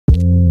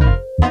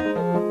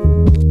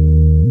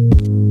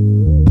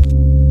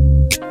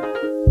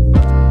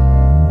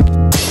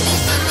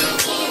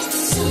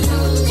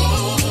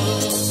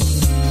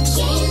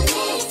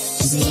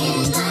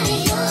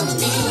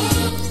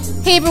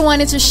Hey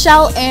everyone, it's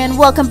Rochelle and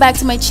welcome back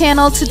to my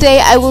channel. Today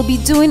I will be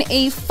doing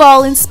a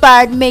fall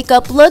inspired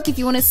makeup look. If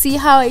you want to see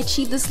how I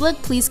achieve this look,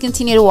 please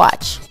continue to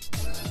watch.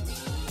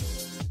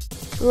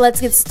 Let's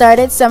get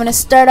started. So I'm going to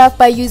start off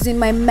by using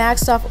my MAC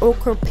Soft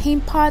Ochre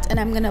paint pot, and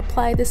I'm going to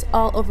apply this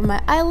all over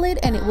my eyelid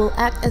and it will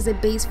act as a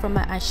base for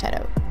my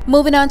eyeshadow.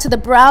 Moving on to the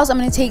brows, I'm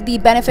going to take the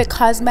Benefit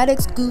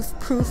Cosmetics Goof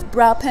Proof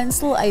Brow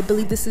Pencil. I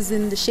believe this is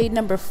in the shade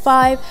number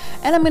 5,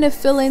 and I'm going to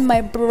fill in my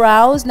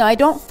brows. Now I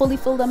don't fully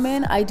fill them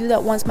in. I do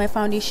that once my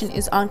foundation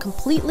is on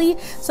completely.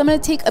 So I'm going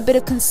to take a bit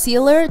of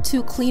concealer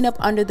to clean up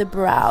under the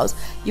brows.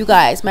 You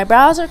guys, my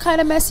brows are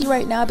kind of messy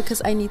right now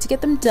because I need to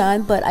get them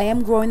done, but I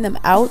am growing them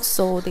out,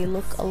 so they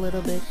look a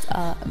little bit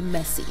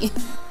messy.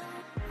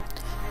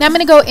 Now I'm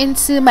going to go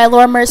into my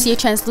Laura Mercier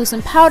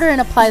translucent powder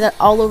and apply that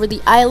all over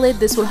the eyelid.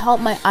 This will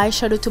help my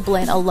eyeshadow to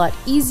blend a lot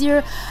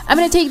easier. I'm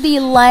going to take the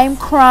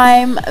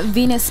LIMECRIME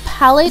Venus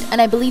palette, and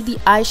I believe the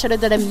eyeshadow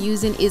that I'm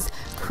using is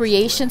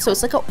Creation, so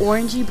it's like an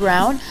orangey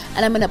brown,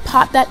 and I'm going to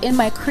pop that in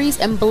my crease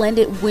and blend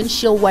it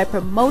windshield wiper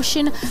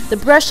motion. The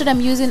brush that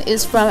I'm using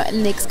is from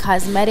NYX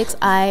Cosmetics.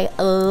 I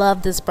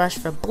love this brush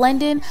for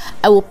blending.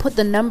 I will put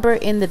the number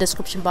in the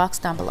description box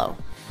down below.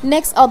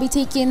 Next, I'll be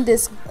taking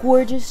this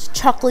gorgeous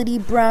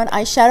chocolatey brown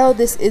eyeshadow.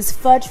 This is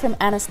Fudge from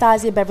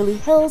Anastasia Beverly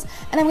Hills,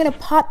 and I'm going to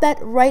pop that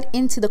right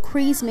into the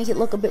crease, make it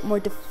look a bit more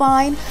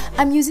defined.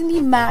 I'm using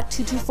the MAC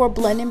 224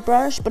 blending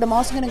brush, but I'm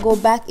also going to go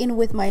back in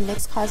with my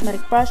NYX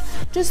Cosmetic brush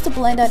just to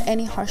blend out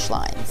any harsh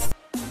lines.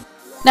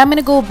 Now I'm going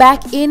to go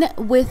back in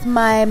with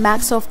my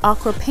MAC Soft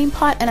Ochre paint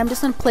pot, and I'm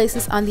just going to place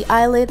this on the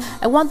eyelid.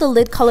 I want the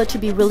lid color to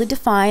be really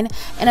defined,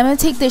 and I'm going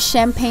to take this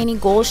Champagne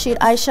Gold shade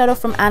eyeshadow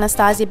from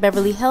Anastasia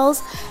Beverly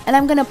Hills, and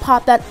I'm going to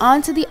pop that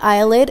onto the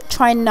eyelid.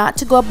 Try not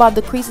to go above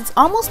the crease. It's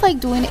almost like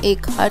doing a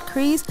cut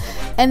crease.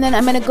 And then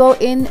I'm going to go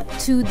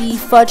into the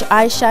Fudge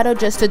eyeshadow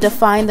just to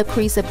define the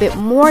crease a bit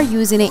more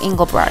using an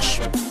angle brush.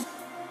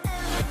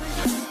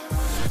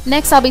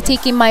 Next, I'll be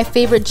taking my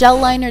favorite gel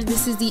liner.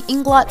 This is the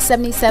INGLOT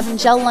 77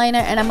 gel liner,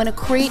 and I'm going to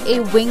create a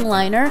wing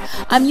liner.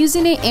 I'm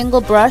using an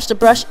angle brush. The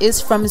brush is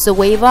from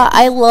Zoeva.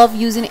 I love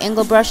using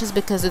angle brushes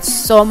because it's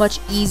so much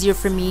easier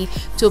for me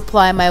to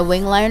apply my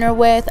wing liner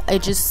with.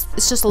 It's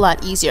just a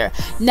lot easier.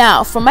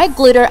 Now, for my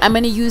glitter, I'm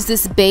going to use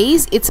this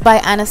base. It's by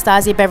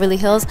Anastasia Beverly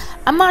Hills.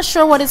 I'm not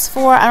sure what it's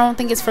for. I don't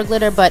think it's for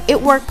glitter, but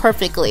it worked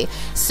perfectly.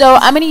 So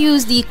I'm going to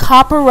use the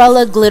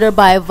COPPERELLA glitter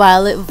by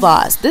Violet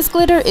VOSS. This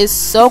glitter is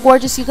so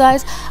gorgeous, you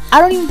guys.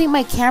 I don't even think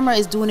my camera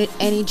is doing it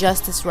any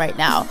justice right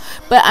now,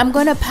 but I'm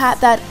going to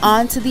pat that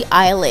onto the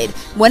eyelid.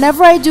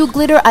 Whenever I do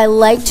glitter, I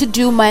like to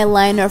do my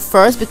liner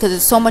first because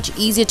it's so much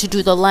easier to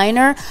do the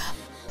liner.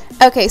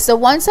 Okay, so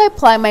once I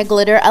apply my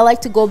glitter, I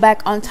like to go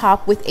back on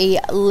top with a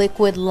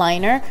liquid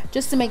liner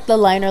just to make the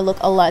liner look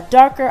a lot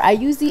darker. I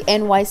use the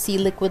NYC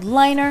liquid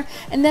liner,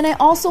 and then I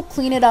also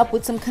clean it up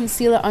with some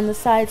concealer on the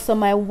side so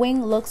my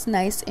wing looks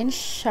nice and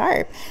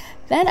sharp.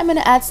 Then I'm going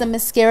to add some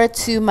mascara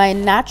to my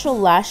natural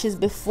lashes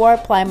before I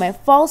apply my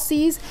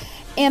falsies.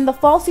 And the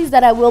falsies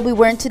that I will be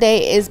wearing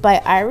today is by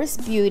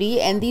EYERISBEAUTY,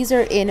 and these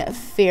are in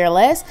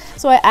Fearless.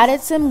 So I added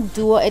some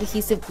dual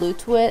adhesive glue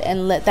to it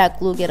and let that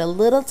glue get a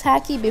little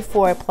tacky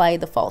before I apply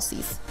the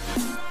falsies.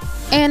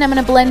 And I'm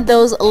going to blend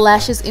those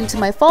lashes into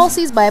my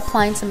falsies by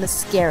applying some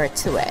mascara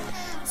to it.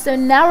 So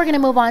now we're going to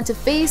move on to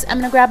face. I'm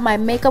going to grab my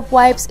makeup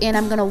wipes and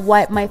I'm going to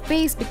wipe my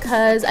face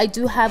because I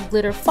do have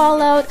glitter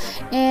fallout,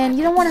 and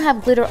you don't want to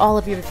have glitter all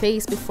over your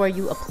face before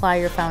you apply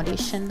your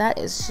foundation. That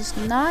is just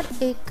not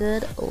a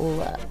good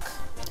look.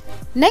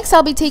 Next,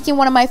 I'll be taking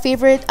one of my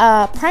favorite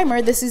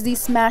primer. This is the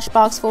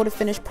Smashbox Photo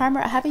Finish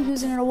Primer. I haven't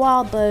used it in a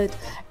while, but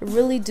I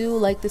really do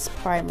like this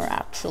primer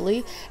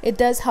actually. It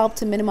does help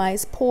to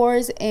minimize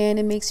pores and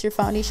it makes your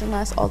foundation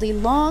last all day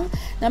long.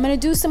 Now I'm going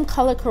to do some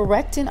color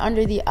correcting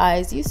under the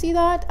eyes. You see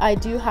that? I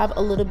do have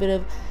a little bit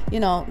of,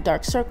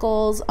 dark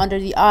circles under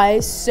the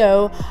eyes,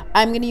 so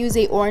I'm going to use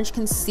a orange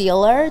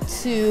concealer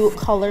to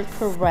color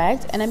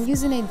correct, and I'm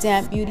using a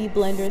damp beauty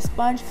blender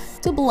sponge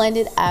to blend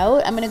it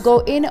out. I'm going to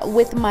go in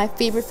with my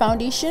favorite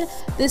foundation.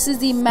 This is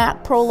the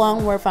MAC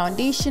Prolong Wear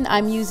Foundation.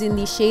 I'm using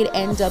the shade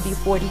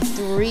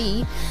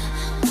NW43.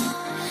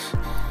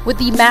 With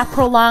the MAC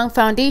Prolong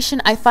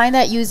foundation, I find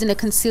that using a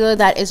concealer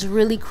that is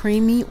really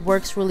creamy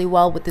works really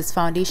well with this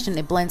foundation.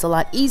 It blends a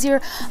lot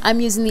easier. I'm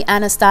using the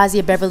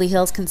Anastasia Beverly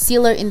Hills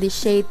concealer in the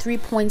shade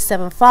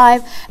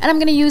 3.75, and I'm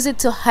going to use it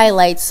to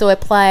highlight. So I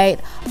apply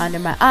it under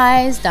my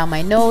eyes, down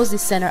my nose, the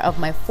center of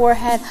my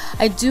forehead.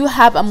 I do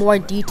have a more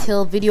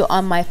detailed video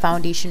on my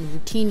foundation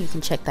routine. You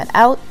can check that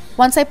out.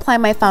 Once I apply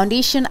my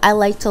foundation, I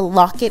like to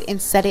lock it and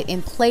set it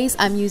in place.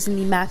 I'm using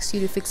the MAC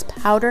Studio Fix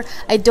powder.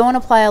 I don't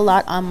apply a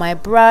lot on my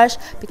brush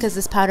because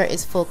this powder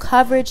is full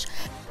coverage.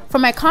 For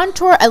my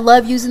contour, I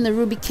love using the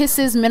Ruby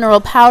Kisses mineral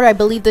powder. I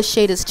believe the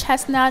shade is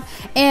Chestnut,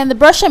 and the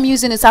brush I'm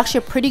using is actually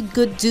a pretty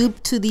good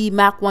dupe to the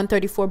MAC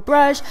 134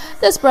 brush.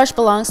 This brush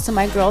belongs to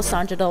my girl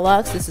Sandra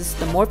Deluxe. This is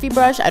the Morphe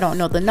brush. I don't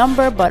know the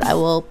number, but I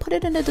will put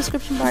it in the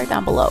description bar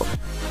down below.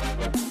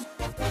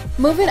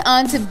 Moving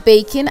on to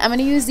Bacon, I'm going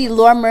to use the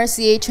Laura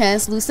Mercier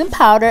translucent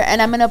powder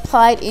and I'm going to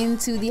apply it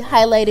into the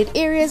highlighted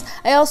areas.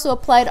 I also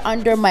applied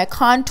under my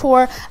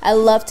contour. I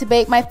love to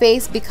bake my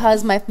face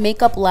because my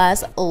makeup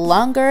lasts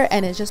longer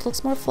and it just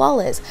looks more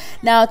flawless.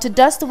 Now to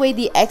dust away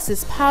the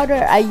excess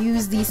powder, I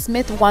use the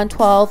Smith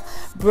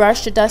 112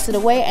 brush to dust it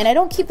away, and I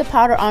don't keep the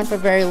powder on for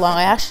very long.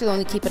 I actually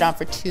only keep it on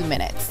for 2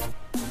 minutes.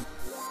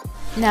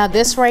 Now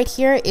this right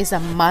here is a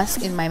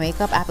must in my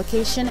makeup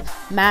application,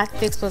 Matte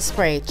Fix Plus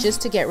Spray, just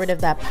to get rid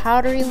of that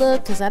powdery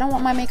look because I don't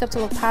want my makeup to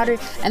look powdery,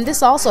 and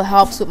this also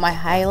helps with my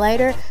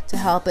highlighter to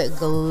help it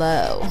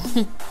glow.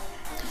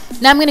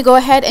 Now I'm going to go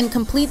ahead and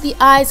complete the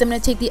eyes. I'm going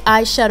to take the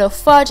eyeshadow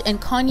Fudge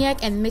and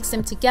Cognac and mix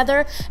them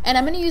together, and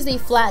I'm going to use a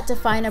flat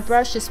definer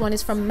brush. This one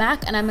is from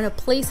MAC, and I'm going to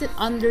place it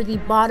under the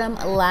bottom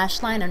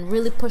lash line and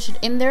really push it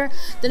in there.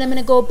 Then I'm going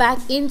to go back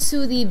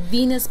into the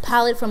Venus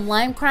palette from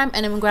LIMECRIME,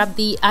 and I'm going to grab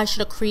the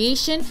eyeshadow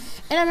Creation,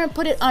 and I'm going to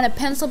put it on a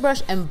pencil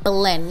brush and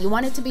blend. You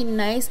want it to be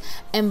nice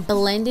and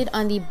blended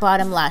on the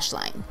bottom lash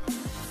line.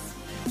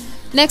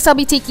 Next, I'll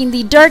be taking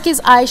the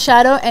darkest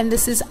eyeshadow, and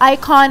this is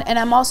Icon, and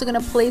I'm also going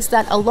to place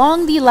that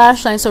along the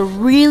lash line, so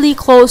really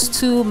close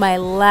to my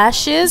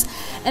lashes.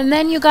 And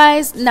then you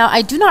guys, now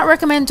I do not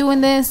recommend doing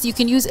this. You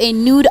can use a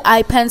nude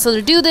eye pencil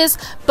to do this,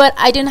 but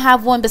I didn't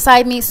have one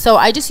beside me, so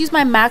I just use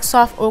my MAC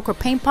Soft Ochre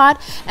paint pot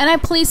and I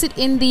place it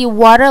in the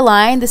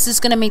waterline. This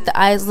is going to make the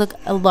eyes look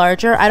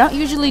larger. I don't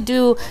usually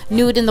do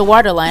nude in the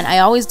waterline. I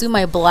always do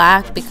my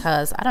black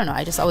because I don't know,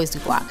 I just always do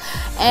black.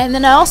 And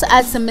then I also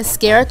add some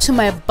mascara to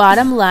my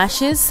bottom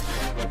lashes.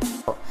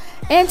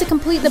 And to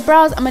complete the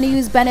brows, I'm going to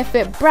use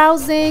Benefit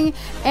Browsing,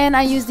 and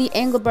I use the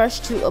angle brush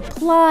to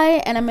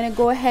apply, and I'm going to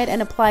go ahead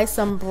and apply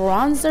some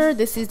bronzer.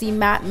 This is the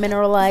Matte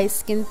Mineralize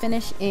Skin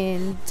Finish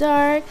in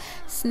Dark.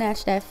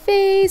 Snatch that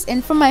face.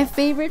 And for my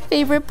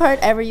favorite part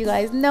ever, you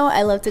guys know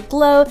I love to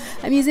glow,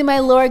 I'm using my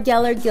Laura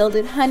Gellar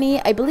Gilded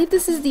Honey. I believe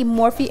this is the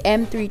Morphe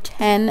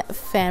M310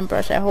 fan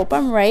brush. I hope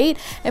I'm right.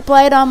 I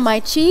apply it on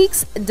my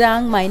cheeks,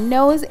 down my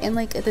nose, and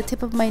like at the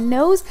tip of my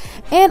nose,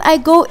 and I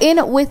go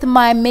in with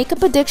my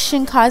Makeup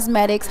Addiction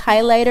Cosmetics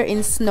highlighter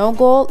in Snow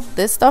Gold.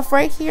 This stuff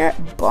right here,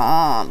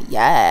 bomb.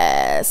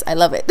 Yes, I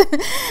love it.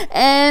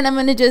 And I'm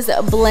gonna just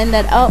blend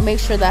that out, make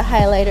sure that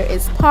highlighter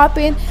is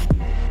popping.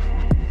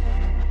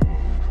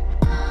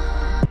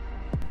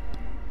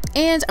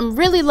 And I'm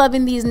really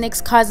loving these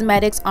NYX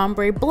Cosmetics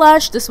Ombre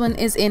Blush. This one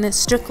is in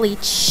Strictly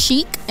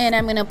Chic, and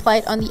I'm going to apply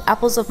it on the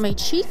apples of my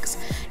cheeks.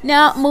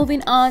 Now,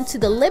 moving on to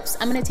the lips,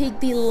 I'm going to take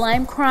the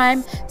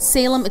LIMECRIME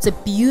Salem. It's a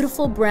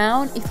beautiful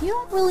brown. If you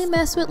don't really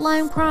mess with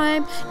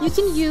LIMECRIME, you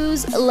can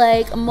use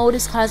like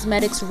Modus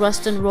Cosmetics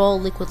Rust and Roll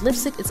Liquid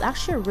Lipstick. It's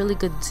actually a really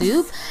good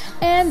dupe.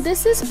 And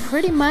this is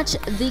pretty much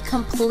the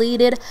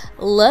completed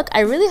look.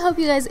 I really hope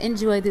you guys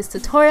enjoyed this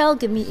tutorial.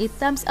 Give me a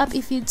thumbs up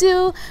if you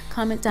do.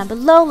 Comment down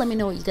below. Let me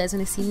know what you guys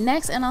want to see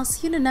next, and I'll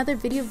see you in another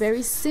video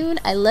very soon.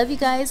 I love you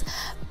guys.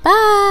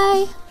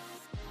 Bye.